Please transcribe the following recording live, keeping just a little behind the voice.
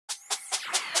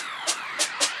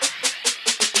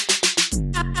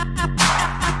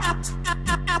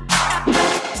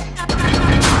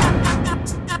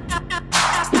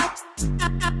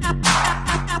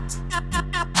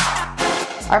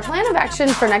Our plan of action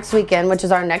for next weekend, which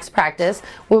is our next practice,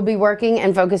 we'll be working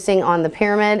and focusing on the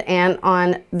pyramid and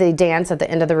on the dance at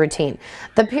the end of the routine.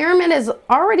 The pyramid has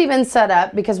already been set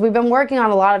up because we've been working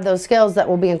on a lot of those skills that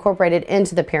will be incorporated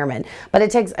into the pyramid. But it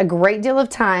takes a great deal of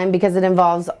time because it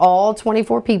involves all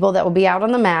 24 people that will be out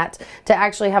on the mat to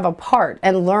actually have a part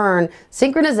and learn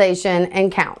synchronization and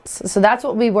counts. So that's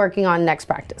what we'll be working on next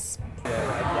practice.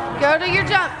 Go to your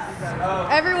jump.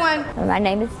 Everyone. My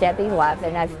name is Debbie Love,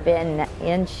 and I've been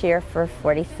in cheer for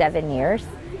 47 years.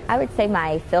 I would say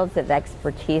my fields of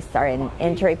expertise are in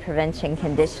injury prevention,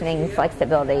 conditioning,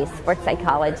 flexibility, sports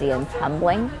psychology, and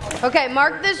tumbling. Okay,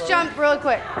 mark this jump real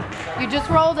quick. You just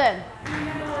rolled in.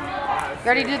 You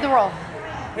already did the roll.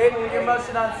 Hidden your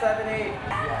motion on 7, 8.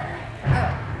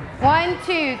 1,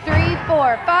 2, 3,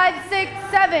 4, 5, 6,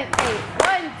 7, 8.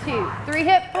 1, 2, 3,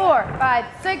 hip 4, 5,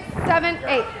 6, 7,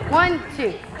 8. 1,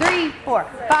 2, 3, 4,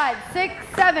 5, 6,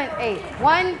 7, 8.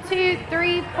 1, 2,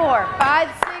 3, 4, 5,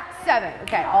 6, 7.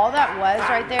 Okay, all that was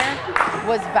right there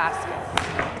was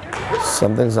basketball.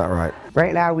 Something's not right.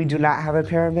 Right now we do not have a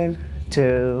pyramid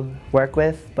to work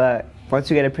with, but once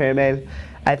we get a pyramid,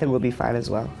 I think we'll be fine as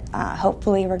well.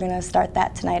 Hopefully we're going to start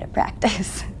that tonight at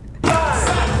practice.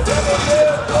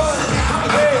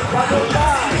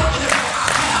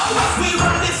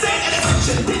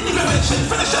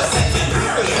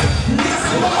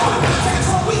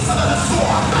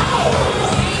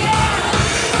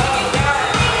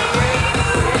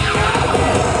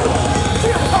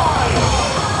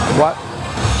 What?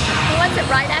 Who wants it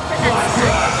right after that?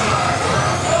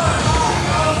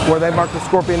 Where they mark the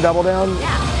scorpion double down?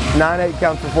 Yeah. 9-8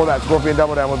 counts before that. Scorpion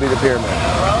double down would be the pyramid.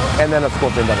 And then a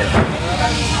scorpion double down.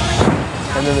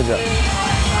 And then the jump.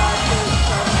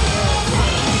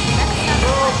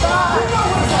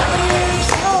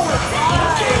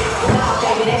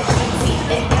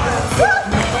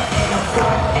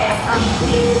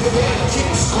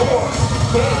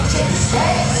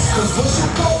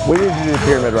 We need to do the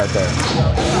pyramid right there.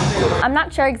 I'm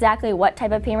not sure exactly what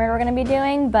type of pyramid we're going to be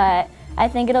doing, but I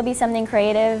think it'll be something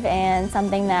creative and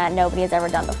something that nobody has ever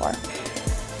done before.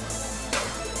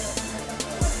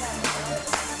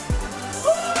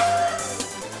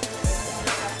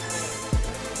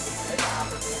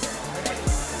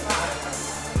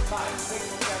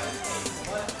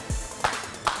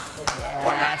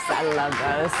 Yes, I love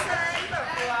those.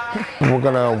 We're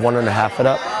gonna 1.5 it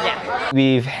up. Yeah.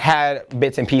 We've had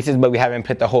bits and pieces, but we haven't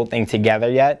put the whole thing together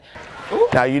yet.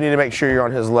 Now you need to make sure you're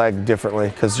on his leg differently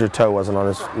because your toe wasn't on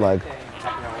his leg. Yeah,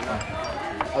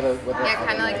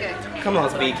 kind of like it. Come on,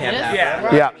 speed camp.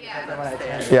 Yeah.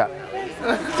 Yeah.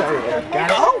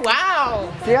 Oh,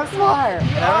 wow. See, I'm smart.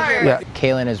 Yeah.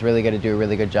 Kaylin is really going to do a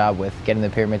really good job with getting the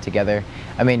pyramid together.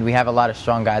 I mean, we have a lot of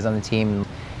strong guys on the team,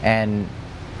 and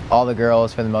all the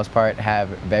girls, for the most part, have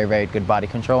very, very good body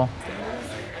control.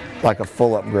 Like a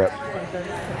full up grip.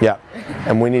 Yeah.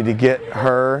 And we need to get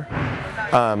her,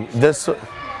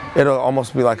 it'll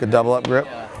almost be like a double up grip.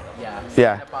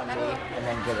 Yeah.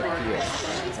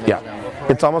 Yeah.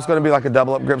 It's almost going to be like a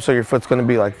double up grip, so your foot's going to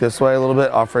be like this way a little bit,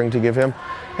 offering to give him.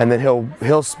 And then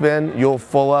he'll spin, you'll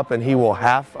full up, and he will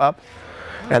half up.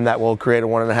 And that will create a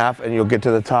 1.5, and you'll get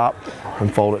to the top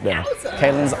and fold it down.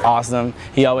 Kalen's awesome.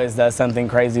 He always does something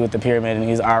crazy with the pyramid, and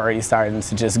he's already starting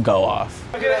to just go off.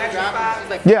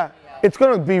 Yeah, it's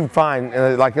going to be fine.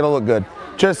 Like, it'll look good.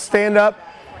 Just stand up.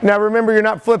 Now remember, you're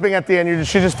not flipping at the end.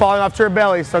 She's just falling off to her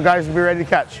belly, so guys will be ready to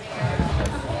catch.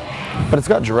 But it's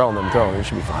got Jarrell in them throwing. It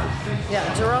should be fine. Yeah,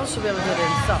 Jarrell should be able to do it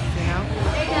himself, you know?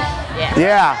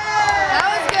 Yeah. That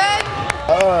was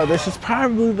good. This is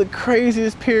probably the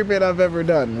craziest pyramid I've ever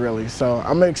done, really. So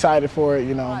I'm excited for it,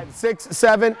 you know. 5, 6,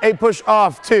 7, 8, push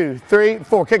off. 2, 3,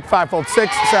 4, kick 5, fold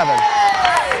 6, 7.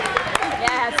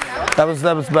 Yes. That was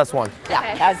the best one.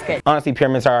 Yeah, that was good. Honestly,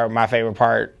 pyramids are my favorite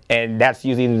part, and that's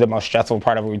usually the most stressful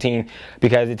part of a routine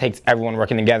because it takes everyone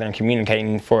working together and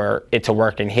communicating for it to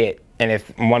work and hit. And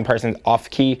if one person's off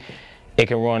key, it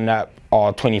can ruin up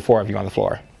all 24 of you on the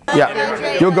floor.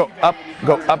 Yeah, you'll go up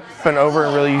and over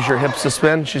and really use your hips to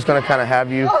spin. She's going to kind of have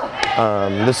you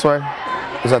this way.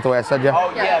 Is that the way I said, yeah?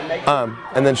 Oh, yeah.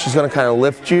 And then she's going to kind of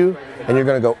lift you, and you're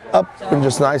going to go up and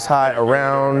just nice high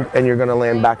around, and you're going to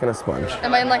land back in a sponge.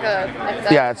 Am I in like a...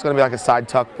 Yeah, it's going to be like a side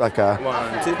tuck, like a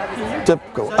 1, 2.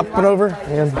 dip, go up and over,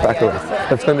 and back over.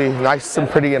 It's going to be nice and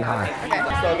pretty and high.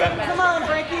 Come on,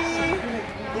 Frankie.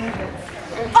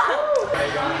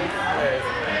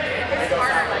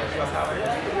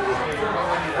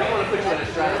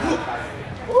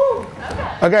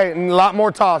 Okay, a lot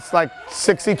more toss, like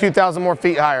 62,000 more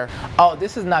feet higher. Oh,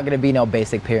 this is not going to be no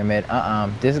basic pyramid.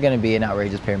 This is going to be an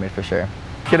outrageous pyramid for sure.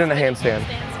 Get in a handstand.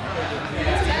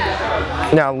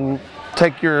 Now,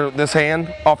 take this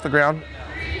hand off the ground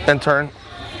and turn.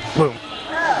 Boom.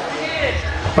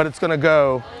 But it's going to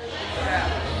go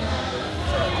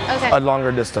a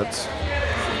longer distance.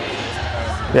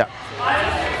 Yeah.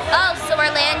 Oh, so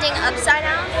we're landing upside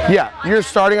down? Yeah, you're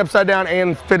starting upside down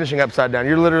and finishing upside down.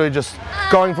 You're literally just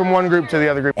going from one group to the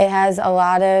other group. It has a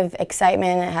lot of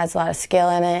excitement, it has a lot of skill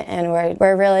in it, and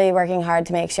we're really working hard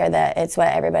to make sure that it's what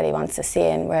everybody wants to see,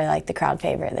 and we're like the crowd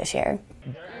favorite this year.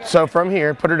 So from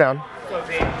here, put her down.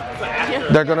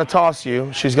 They're going to toss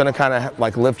you. She's going to kind of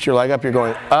like lift your leg up. You're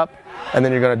going up, and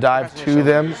then you're going to dive to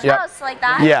them. Yep. Oh, so like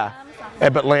that? Yeah,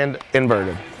 but land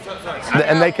inverted.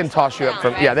 And they can toss you up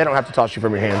from, yeah, they don't have to toss you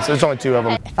from your hands. There's only 2 of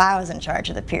them. If I was in charge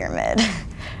of the pyramid,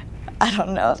 I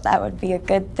don't know if that would be a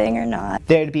good thing or not.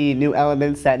 There'd be new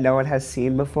elements that no one has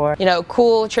seen before. You know,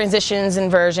 cool transitions,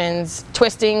 inversions,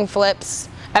 twisting, flips,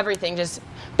 everything. Just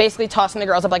basically tossing the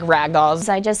girls up like rag dolls.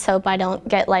 I just hope I don't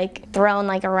get like thrown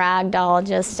like a rag doll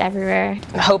just everywhere.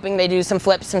 I'm hoping they do some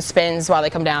flips, some spins while they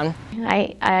come down.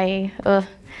 And,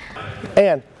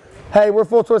 hey, we're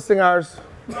full twisting ours.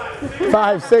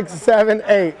 5, 6, 7,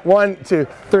 8. 1, 2,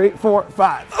 3, 4,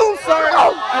 5. Oh, sorry.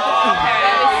 Oh.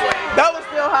 That was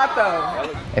still hot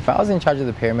though. If I was in charge of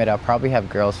the pyramid, I'd probably have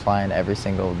girls flying every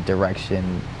single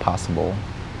direction possible.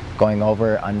 Going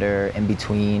over, under, in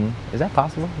between. Is that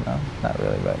possible? No, not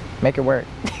really, but make it work.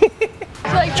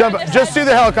 Jump up. Just do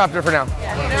the helicopter for now.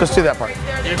 Just do that part.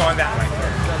 You're going that way.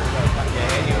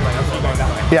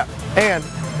 Yeah, and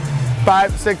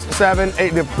 5, 6, 7,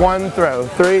 8, dip, 1 throw,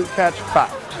 3, catch,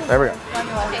 5. There we go.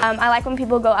 I like when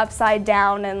people go upside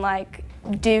down and like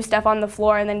do stuff on the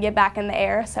floor and then get back in the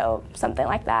air, so something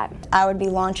like that. I would be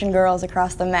launching girls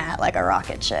across the mat like a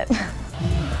rocket ship.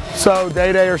 So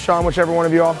Day Day or Sean, whichever one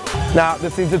of you all. Now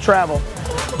this needs to travel.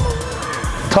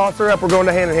 Toss her up, we're going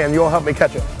to hand in hand. You all help me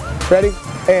catch it. Ready?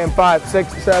 And 5,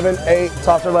 6, 7, 8,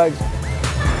 toss her legs.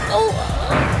 Oh.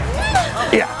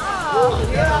 Yeah.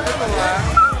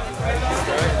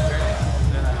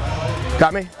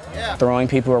 Got me? Throwing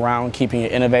people around, keeping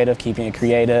it innovative, keeping it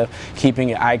creative, keeping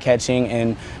it eye-catching,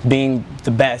 and being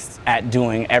the best at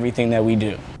doing everything that we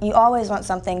do. You always want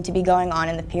something to be going on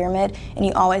in the pyramid, and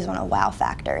you always want a wow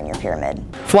factor in your pyramid.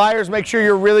 Flyers, make sure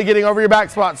you're really getting over your back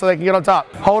spot so they can get on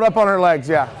top. Hold up on her legs,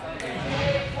 yeah.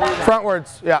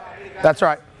 Frontwards, yeah, that's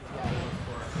right.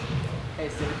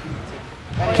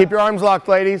 Keep your arms locked,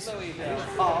 ladies.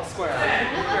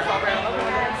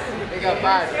 Go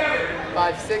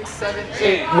 5, 6, 7,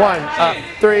 8. 1, up,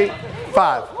 3,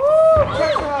 5.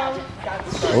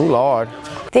 Oh, Lord.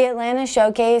 The Atlanta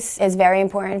Showcase is very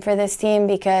important for this team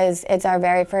because it's our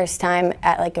very first time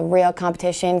at like a real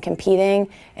competition competing.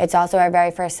 It's also our very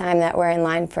first time that we're in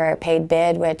line for a paid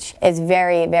bid, which is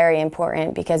very, very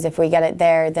important because if we get it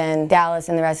there, then Dallas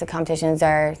and the rest of the competitions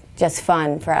are just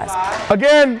fun for us.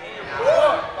 Again.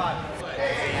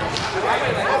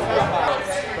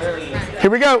 Here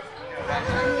we go.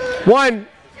 1,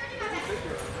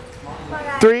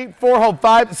 3, 4, hold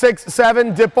 5, 6,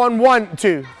 7, dip on 1,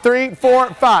 2, 3,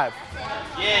 4, 5.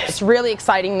 It's really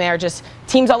exciting there, just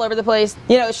teams all over the place.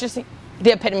 You know, it's just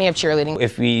the epitome of cheerleading.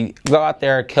 If we go out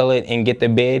there, kill it, and get the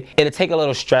bid, it'll take a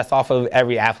little stress off of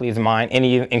every athlete's mind,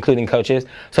 including coaches,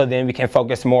 so then we can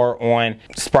focus more on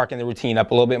sparking the routine up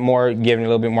a little bit more, giving a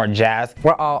little bit more jazz.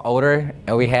 We're all older,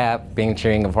 and we have been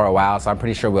cheering for a while, so I'm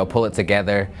pretty sure we'll pull it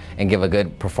together and give a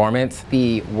good performance.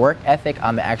 The work ethic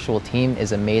on the actual team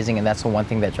is amazing, and that's the one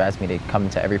thing that drives me to come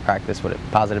to every practice with a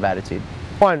positive attitude.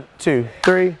 1, 2,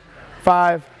 3,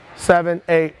 5, 7,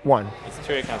 8, 1. It's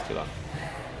 2 counts too long.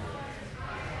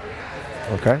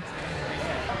 Okay.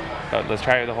 So let's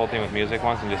try the whole thing with music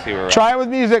once and just see where we're at. Try it with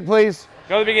music, please.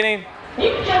 Go to the beginning.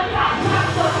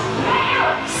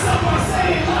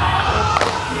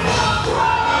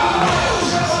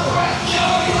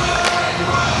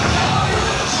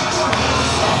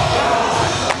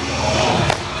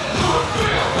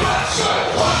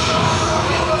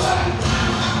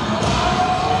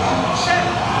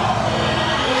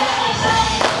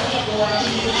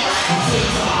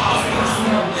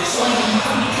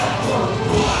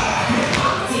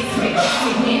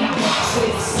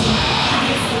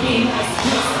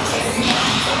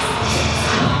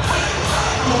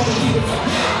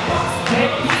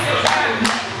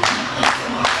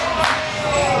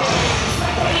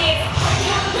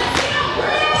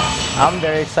 I'm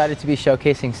very excited to be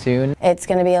showcasing soon. It's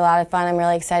going to be a lot of fun. I'm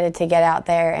really excited to get out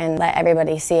there and let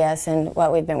everybody see us and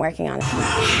what we've been working on.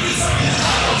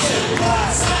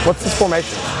 What's this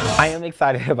formation? I am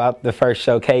excited about the first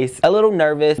showcase. A little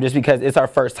nervous just because it's our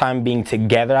first time being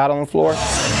together out on the floor.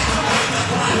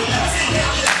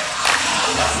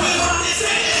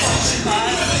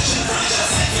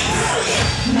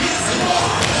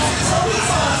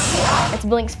 It's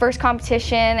Blink's first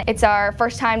competition. It's our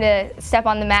first time to step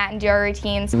on the mat and do our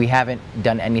routines. We haven't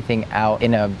done anything out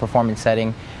in a performance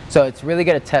setting, so it's really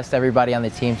going to test everybody on the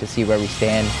team to see where we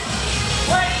stand.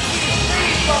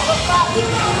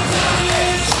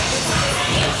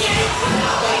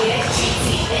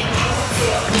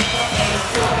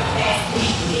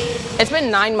 It's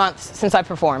been 9 months since I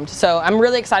performed, so I'm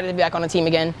really excited to be back on the team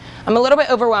again. I'm a little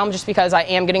bit overwhelmed just because I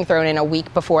am getting thrown in a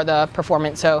week before the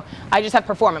performance, so I just have to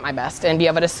perform at my best and be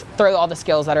able to throw all the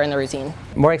skills that are in the routine.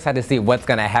 More excited to see what's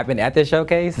going to happen at this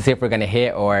showcase, to see if we're going to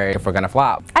hit or if we're going to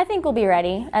flop. I think we'll be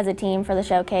ready as a team for the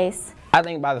showcase. I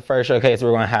think by the first showcase we're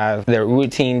going to have the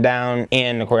routine down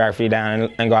and the choreography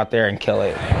down and go out there and kill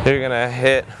it. You're going to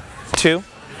hit 2,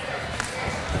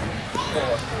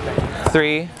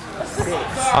 3.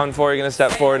 On 4, you're going to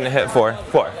step forward and hit 4.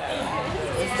 4.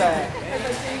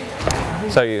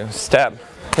 So you step,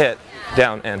 hit,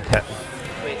 down, and hit.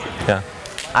 Yeah.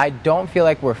 I don't feel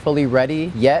like we're fully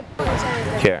ready yet.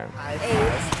 Here.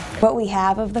 What we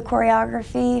have of the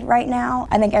choreography right now,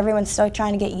 I think everyone's still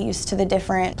trying to get used to the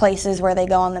different places where they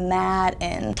go on the mat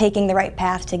and taking the right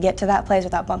path to get to that place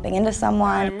without bumping into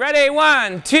someone. Ready?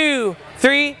 1, 2,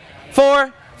 3,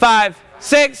 4, 5,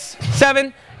 6,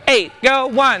 7, 8. Go.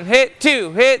 1, hit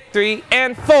 2, hit 3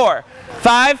 and 4.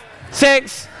 5,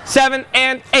 6, 7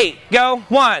 and 8. Go.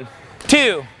 1,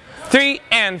 2, 3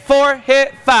 and 4.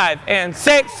 Hit 5 and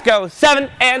 6. Go. 7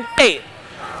 and 8.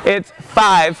 It's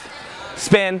 5,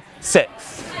 spin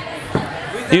 6.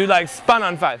 You like spun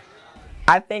on 5.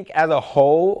 I think as a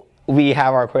whole, we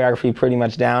have our choreography pretty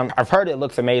much down. I've heard it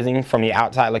looks amazing from the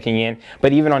outside looking in,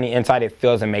 but even on the inside it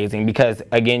feels amazing because,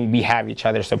 again, we have each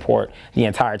other's support the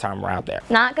entire time we're out there.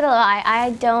 Not gonna lie,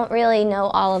 I don't really know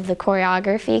all of the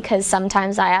choreography because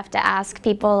sometimes I have to ask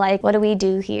people like, what do we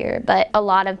do here? But a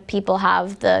lot of people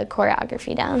have the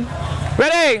choreography down.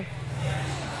 Ready?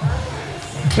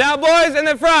 Now boys in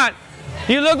the front,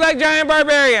 you look like giant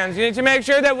barbarians. You need to make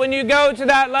sure that when you go to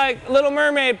that like Little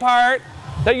Mermaid part,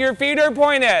 that your feet are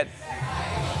pointed.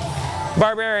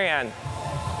 Barbarian.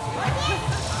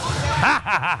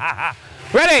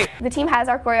 Ready? The team has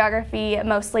our choreography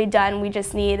mostly done. We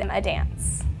just need a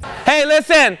dance. Hey,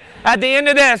 listen. At the end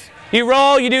of this, you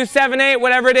roll, you do 7, 8,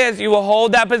 whatever it is. You will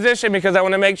hold that position because I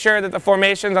want to make sure that the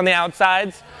formations on the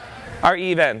outsides are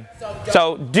even.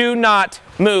 So do not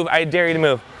move. I dare you to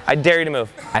move. I dare you to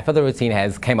move. I feel the routine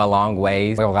has came a long way.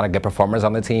 We have a lot of good performers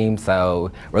on the team,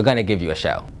 so we're going to give you a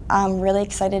show. I'm really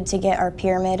excited to get our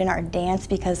pyramid and our dance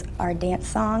because our dance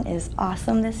song is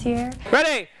awesome this year.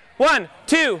 Ready? 1,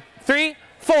 2, 3,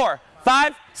 4,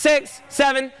 5, 6,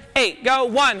 7, 8. Go.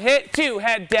 1, hit 2,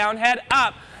 head down, head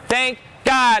up. Thank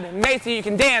God. Macy, you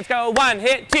can dance. Go. 1,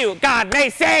 hit 2. God,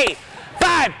 Macy.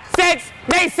 5, 6,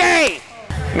 Macy.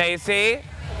 Macy.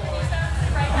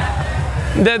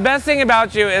 The best thing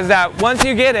about you is that once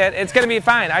you get it, it's going to be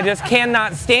fine. I just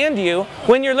cannot stand you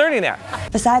when you're learning that.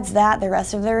 Besides that, the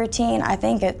rest of the routine, I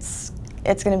think it's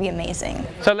going to be amazing.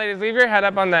 So ladies, leave your head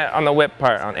up on the whip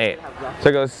part on 8. So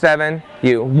it goes 7,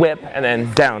 you whip, and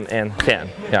then down and 10.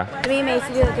 Yeah. Me and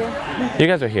Macy do it too. You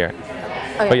guys are here.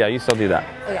 Okay. Oh yeah, you still do that.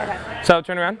 Okay. So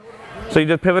turn around. So you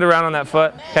just pivot around on that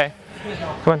foot. Okay.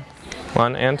 Come on.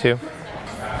 1 and 2.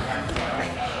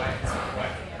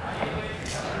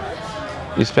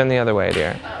 You spin the other way,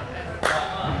 dear.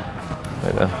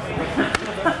 There you go.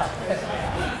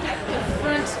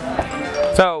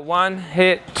 So 1,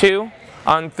 hit 2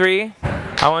 on 3.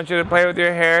 I want you to play with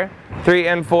your hair. 3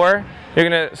 and 4. You're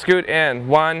gonna scoot in.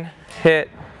 1, hit.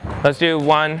 Let's do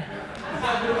 1,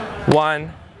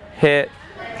 1, hit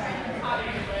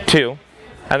 2,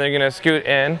 and then you're gonna scoot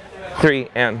in. 3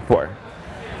 and 4.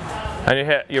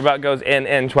 And your butt goes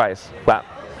in twice. Wow,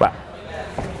 wow.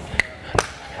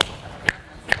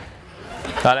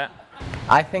 Got it?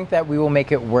 I think that we will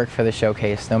make it work for the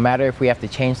showcase. No matter if we have to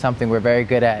change something, we're very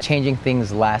good at changing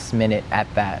things last minute at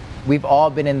that. We've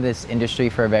all been in this industry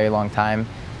for a very long time,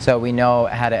 so we know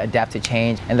how to adapt to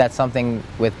change, and that's something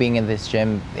with being in this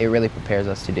gym, it really prepares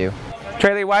us to do.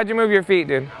 Traley, why'd you move your feet,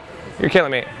 dude? You're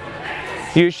killing me.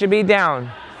 You should be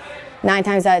down. 9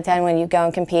 times out of 10 when you go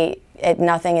and compete,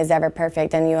 nothing is ever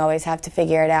perfect and you always have to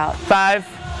figure it out. 5,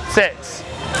 6.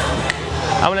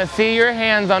 I want to see your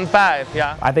hands on 5,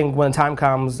 yeah? I think when the time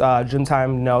comes,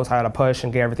 GymTyme knows how to push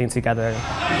and get everything together.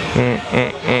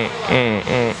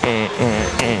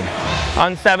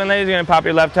 On 7, ladies, you're going to pop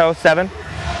your left toe. 7.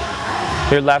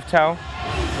 Your left toe.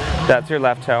 That's your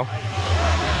left toe.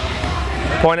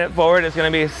 Point it forward, it's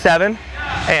gonna be 7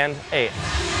 and 8.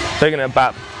 So you're gonna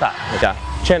bop, bop, like that.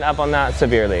 Chin up on that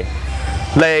severely.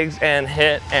 Legs and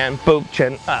hit and boop,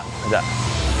 chin up, like that.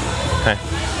 Okay.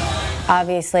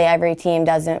 Obviously, every team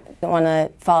doesn't want to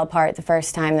fall apart the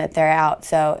first time that they're out,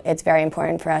 so it's very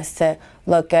important for us to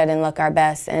look good and look our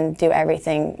best and do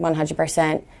everything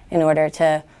 100% in order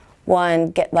to,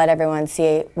 1, let everyone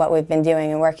see what we've been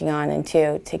doing and working on, and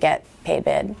 2, to get paid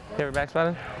bid. Favorite back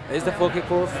spotting? Is the full kick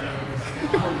pulls?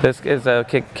 This is a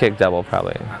kick double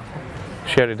probably.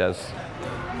 She already does.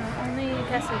 Only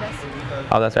Cassie does.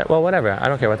 Oh, that's right. Well, whatever. I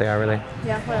don't care what they are really.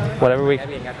 Yeah, whatever.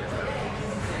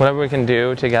 Whatever we can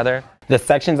do together. The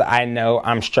sections I know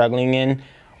I'm struggling in,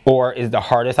 or is the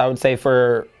hardest, I would say,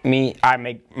 for me, I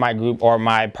make my group or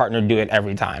my partner do it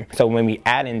every time. So when we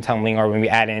add in tumbling or when we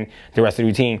add in the rest of the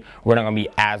routine, we're not going to be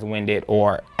as winded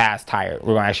or as tired.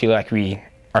 We're going to actually look like we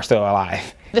are still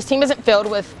alive. This team isn't filled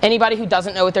with anybody who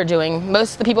doesn't know what they're doing.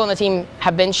 Most of the people on the team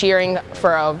have been cheering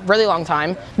for a really long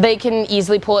time. They can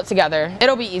easily pull it together.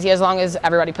 It'll be easy as long as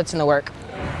everybody puts in the work.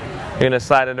 You're going to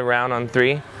slide it around on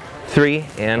 3, 3,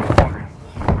 and 4.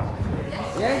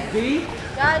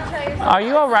 Are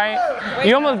you all right?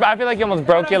 You almost, I feel like you almost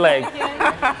broke your leg.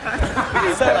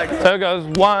 So it goes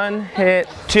 1, hit,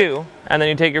 2, and then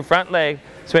you take your front leg,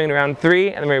 swing it around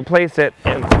 3, and then we replace it.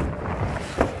 And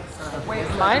Wait,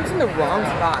 mine's in the wrong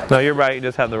spot. no, you're right. You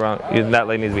just have the wrong. That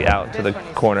leg needs to be out to the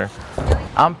corner.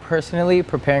 I'm personally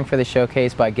preparing for the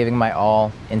showcase by giving my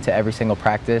all into every single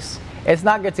practice. It's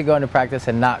not good to go into practice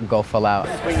and not go full out.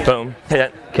 Boom,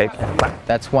 hit, kick.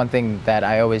 That's one thing that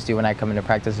I always do when I come into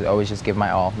practice, is always just give my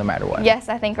all, no matter what. Yes,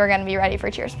 I think we're going to be ready for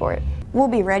cheer sport. We'll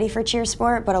be ready for cheer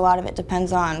sport, but a lot of it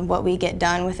depends on what we get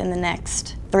done within the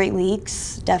next 3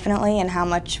 weeks, definitely, and how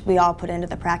much we all put into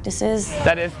the practices.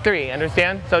 That is 3,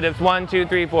 understand? So dips 1, 2,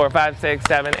 3, 4, 5, 6,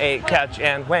 7, 8, catch,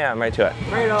 and wham, right to it.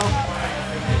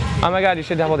 Oh my God, you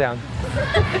should double down.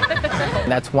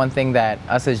 That's one thing that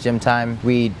us as GymTyme,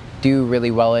 we do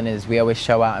really well in, is we always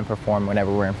show out and perform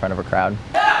whenever we're in front of a crowd.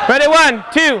 Ready, 1,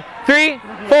 2, 3,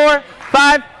 4,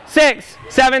 5, 6,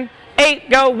 7, 8,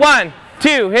 go 1,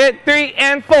 2, hit 3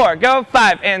 and 4, go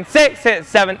 5 and 6, hit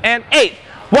 7 and 8,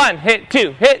 1, hit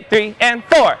 2, hit 3 and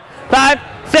 4, 5,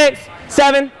 6,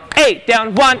 7, 8,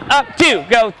 down 1, up 2,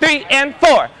 go 3 and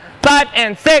 4, 5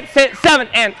 and 6, hit 7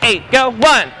 and 8, go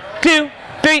 1, 2,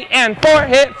 3 and 4,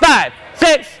 hit 5,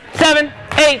 6, 7,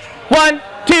 8, 1,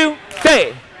 2,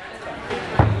 3.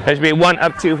 There should be 1,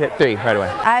 up 2, hit 3 right away.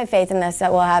 I have faith in this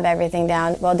that we'll have everything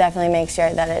down. We'll definitely make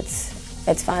sure that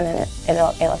it's fun and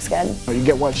it looks good. You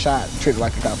get one shot, treat it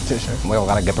like a competition. We have a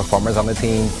lot of good performers on the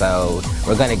team, so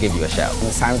we're going to give you a show. When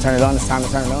it's time to turn it on, it's time to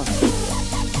turn it on.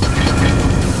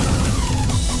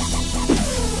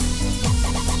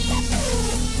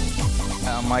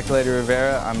 I'm Michael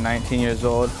Rivera. I'm 19 years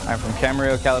old. I'm from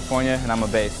Camarillo, California, and I'm a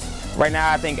bass. Right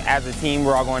now, I think as a team,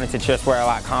 we're all going into cheer sport a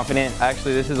lot confident.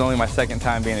 Actually, this is only my 2nd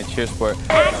time being at cheer sport.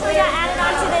 Actually got added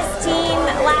onto this team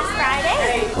last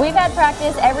Friday. We've had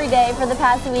practice every day for the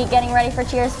past week getting ready for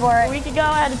cheer sport. A week ago,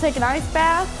 I had to take an ice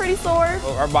bath, pretty sore.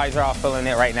 Well, our bodies are all feeling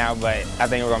it right now, but I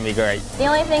think we're going to be great. The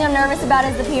only thing I'm nervous about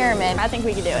is the pyramid. I think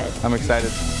we can do it. I'm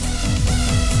excited.